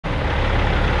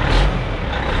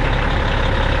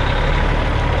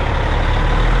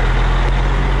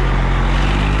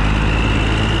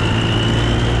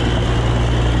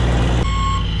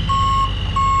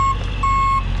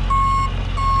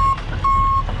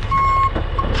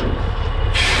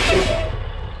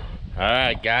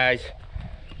right, guys,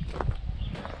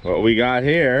 what we got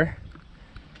here,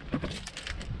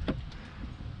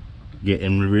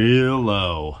 getting real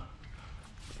low.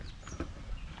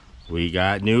 We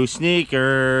got new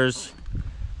sneakers.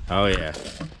 Oh yeah,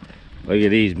 look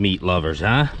at these meat lovers,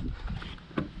 huh?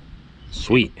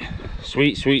 Sweet,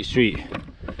 sweet, sweet, sweet.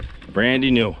 Brandy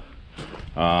new.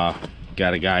 Got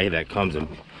a guy that comes and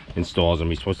installs them.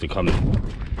 He's supposed to come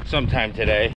sometime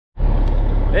today.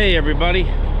 Hey everybody,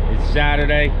 it's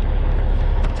Saturday.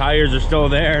 Tires are still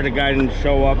there. The guy didn't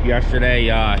show up yesterday.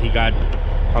 He got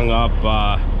hung up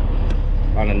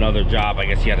on another job. I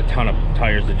guess he had a ton of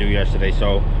tires to do yesterday,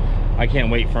 so I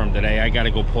can't wait for him today. I got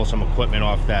to go pull some equipment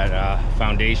off that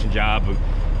foundation job,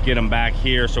 get them back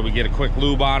here so we get a quick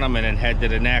lube on them and then head to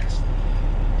the next.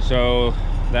 So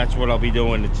that's what I'll be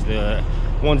doing. It's the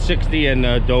 160 and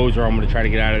the Dozer I'm going to try to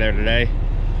get out of there today.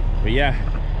 But yeah,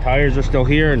 tires are still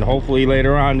here, and hopefully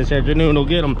later on this afternoon we'll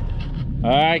get them. All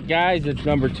right guys, it's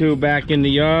number 2 back in the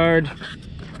yard,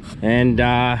 and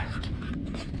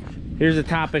here's the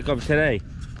topic of today.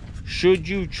 Should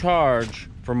you charge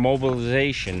for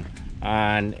mobilization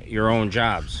on your own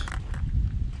jobs?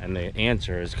 And the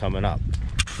answer is coming up.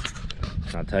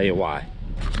 I'll tell you why.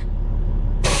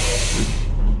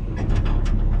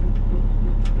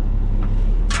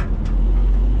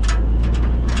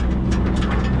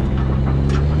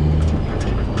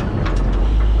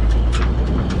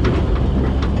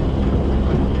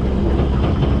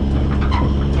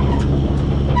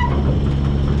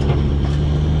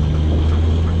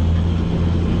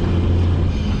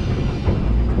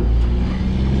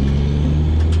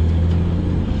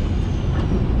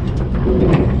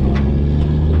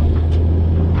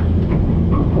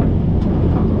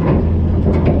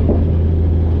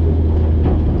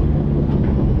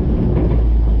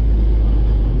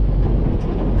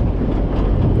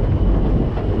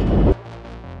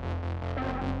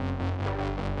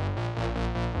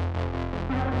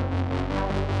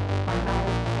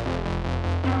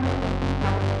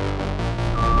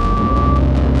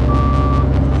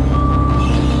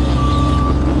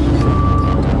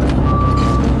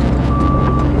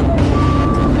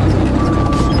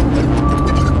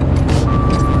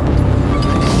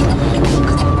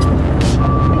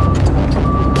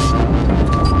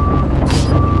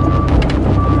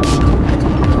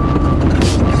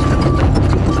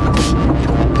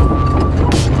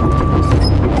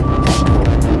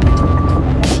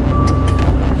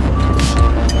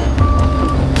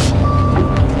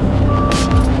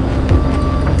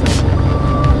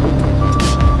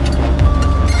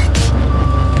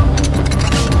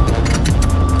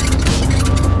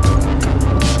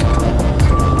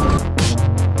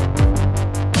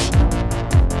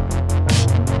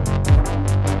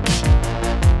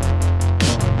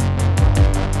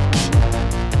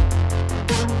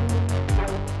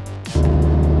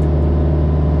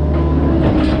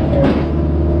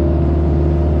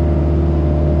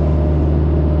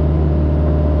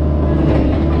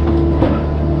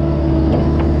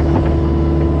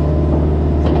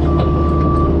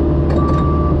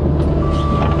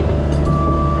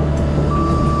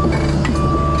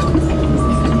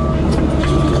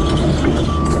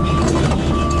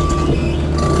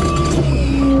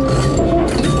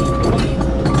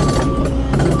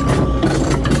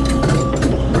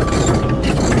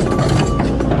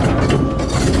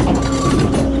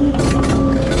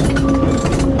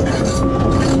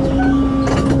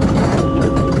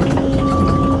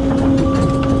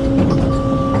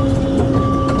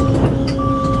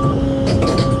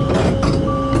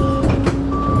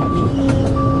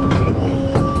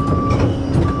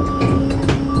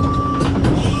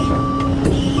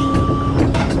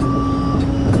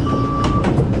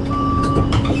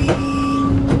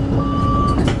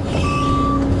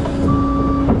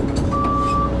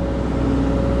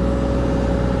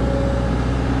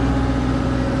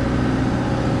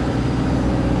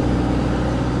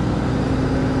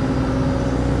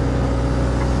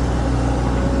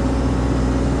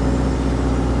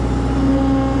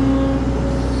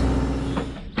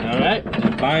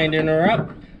 Binding her up.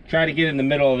 Try to get in the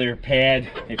middle of your pad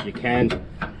if you can,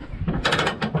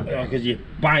 because you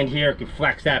bind here, it can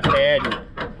flex that pad, and,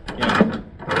 you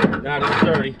know, not as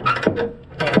sturdy.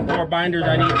 4 binders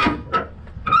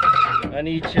on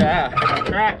each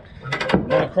track,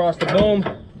 one across the boom,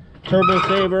 turbo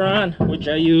saver on, which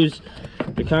I use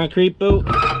the concrete boot.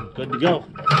 Good to go.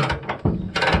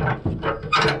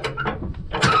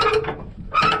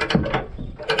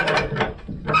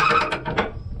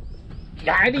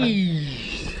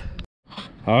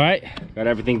 All right, got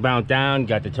everything bound down,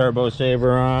 got the turbo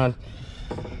saver on.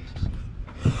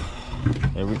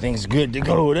 Everything's good to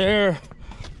go there.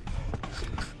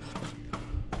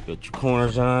 Get your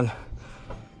corners on,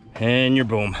 and your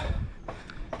boom.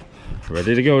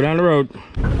 Ready to go down the road.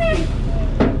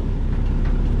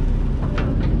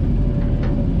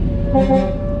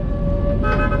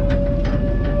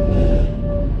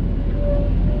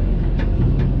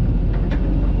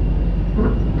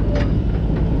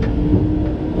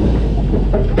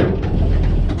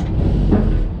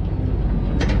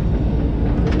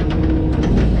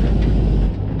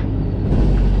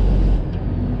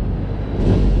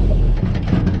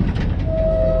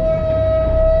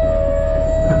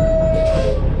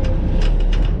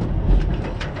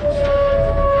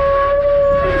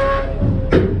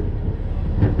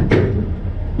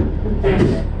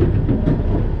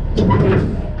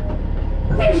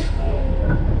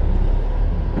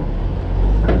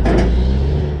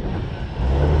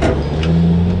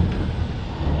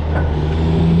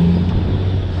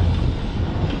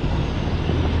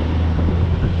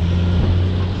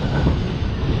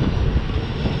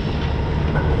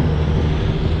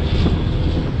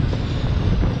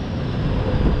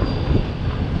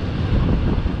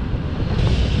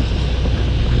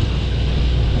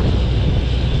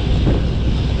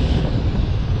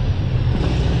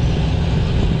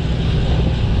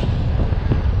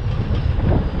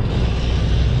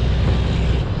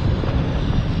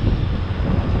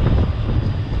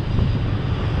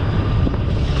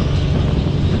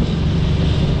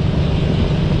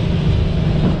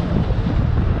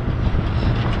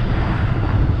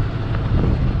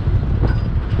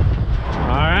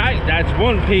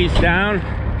 One piece down,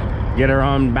 get her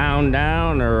unbound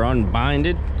down or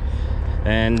unbinded,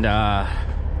 and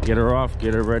get her off,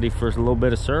 get her ready for a little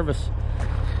bit of service.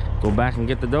 Go back and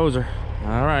get the dozer.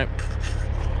 All right.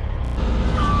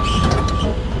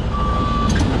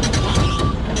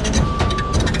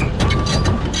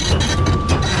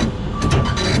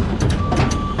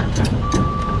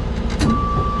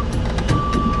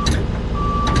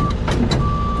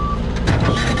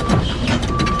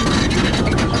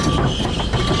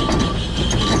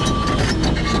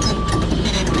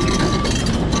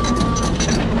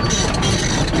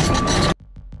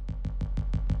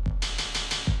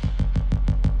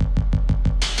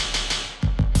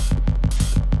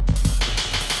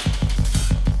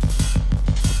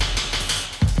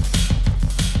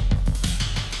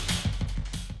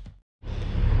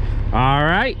 All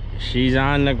right, she's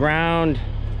on the ground.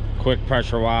 Quick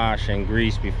pressure wash and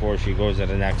grease before she goes to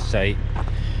the next site.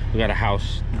 We got a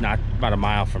house not about a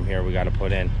mile from here we got to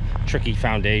put in. Tricky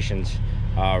foundations,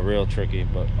 real tricky,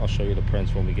 but I'll show you the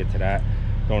prints when we get to that.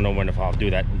 Don't know when, if I'll do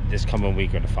that this coming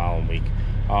week or the following week.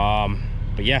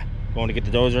 But yeah, going to get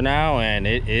the dozer now, and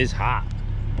it is hot.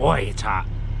 Boy, it's hot.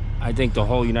 I think the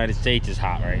whole United States is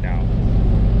hot right now.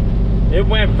 It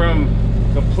went from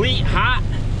complete hot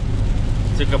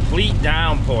to complete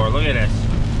downpour. Look at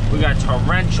this. We got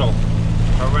torrential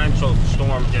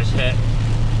storm just hit.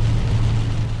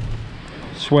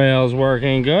 Swale's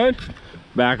working good.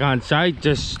 Back on site.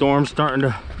 Just storm starting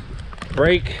to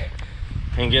break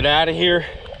and get out of here.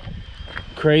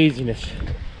 Craziness.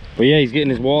 But yeah, he's getting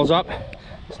his walls up.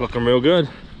 It's looking real good.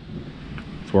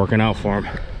 It's working out for him.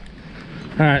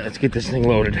 All right, let's get this thing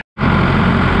loaded.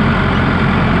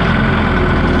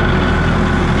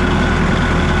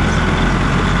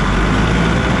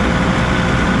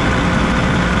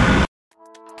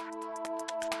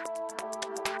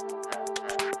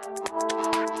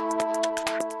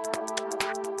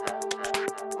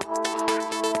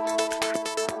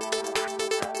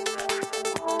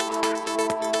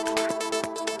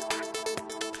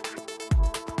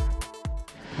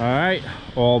 All right,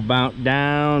 all bounced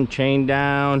down, chain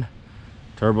down,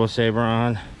 turbo saver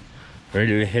on,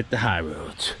 ready to hit the high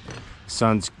roads.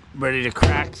 Sun's ready to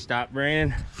crack, stop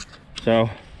raining.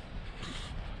 So,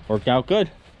 worked out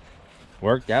good.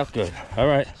 Worked out good. All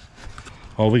right.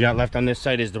 All we got left on this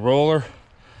site is the roller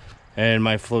and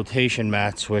my flotation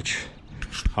mats, which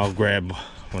I'll grab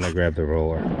when I grab the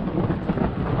roller.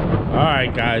 All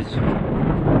right, guys.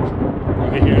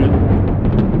 Look at here.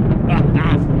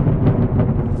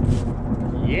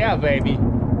 Yeah, baby. You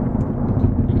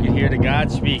can hear the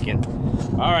God speaking.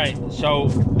 All right, so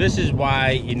this is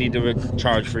why you need to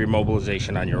charge for your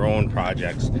mobilization on your own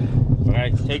projects. All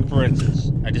right, take for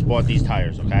instance, I just bought these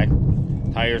tires, okay?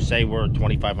 Tires say we're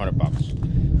 2,500 bucks.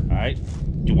 All right,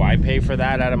 do I pay for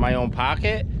that out of my own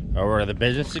pocket or the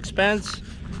business expense?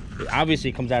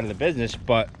 Obviously it comes out of the business,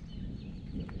 but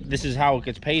this is how it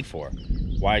gets paid for.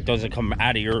 Why it doesn't come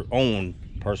out of your own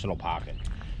personal pocket.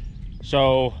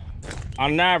 So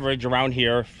on an average around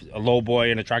here, a low boy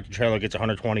in a tractor trailer gets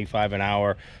 125 an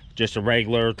hour. Just a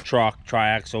regular truck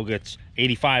triaxle gets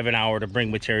 85 an hour to bring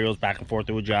materials back and forth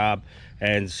to a job.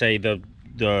 And say the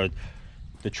the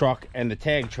truck and the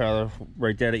tag trailer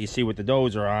right there that you see with the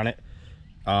dozer on it,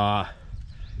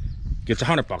 gets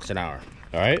 $100 an hour.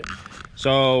 All right,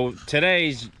 so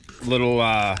today's little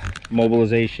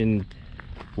mobilization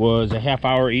was a half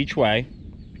hour each way.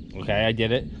 Okay, I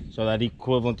did it, so that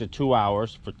equivalent to 2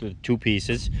 hours for the 2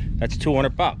 pieces. That's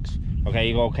 $200. Okay,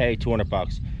 you go, okay,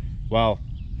 $200. Well,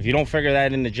 if you don't figure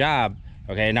that in the job,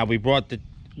 okay, now we brought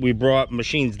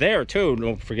machines there too,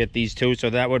 don't forget these 2, so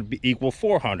that would equal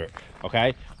 400.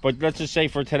 Okay, but let's just say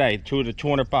for today,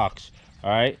 $200. All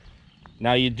right,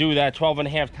 now you do that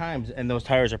 12.5 times and those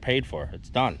tires are paid for. It's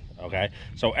done. Okay,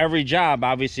 so every job,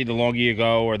 obviously, the longer you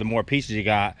go or the more pieces you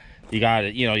got to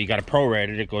prorate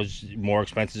it. It goes more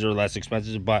expenses or less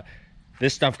expenses, but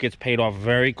this stuff gets paid off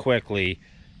very quickly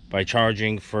by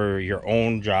charging for your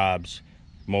own jobs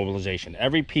mobilization.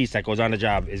 Every piece that goes on the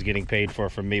job is getting paid for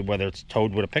from me, whether it's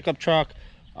towed with a pickup truck,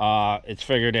 it's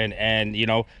figured in, and you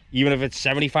know, even if it's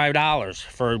 $75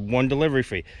 for one delivery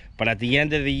fee, but at the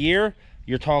end of the year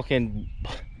you're talking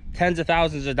tens of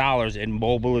thousands of dollars in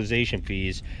mobilization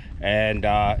fees, and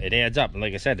it adds up. And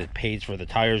like I said, it pays for the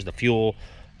tires, the fuel,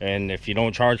 and if you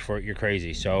don't charge for it, you're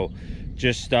crazy. So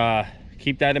just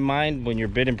keep that in mind when you're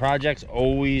bidding projects.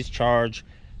 Always charge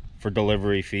for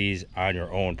delivery fees on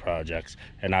your own projects,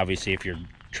 and obviously if you're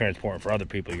transporting for other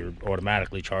people, you're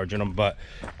automatically charging them. But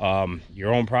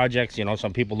your own projects, you know,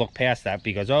 some people look past that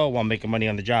because, oh, well, I'm making money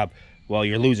on the job. Well,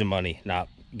 you're losing money not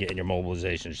getting your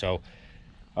mobilization. So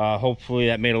hopefully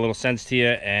that made a little sense to you.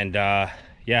 And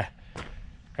yeah,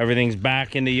 everything's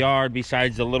back in the yard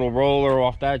besides the little roller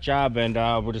off that job, and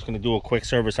we're just going to do a quick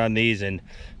service on these and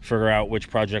figure out which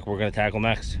project we're going to tackle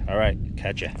next. All right,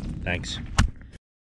 catch ya. Thanks.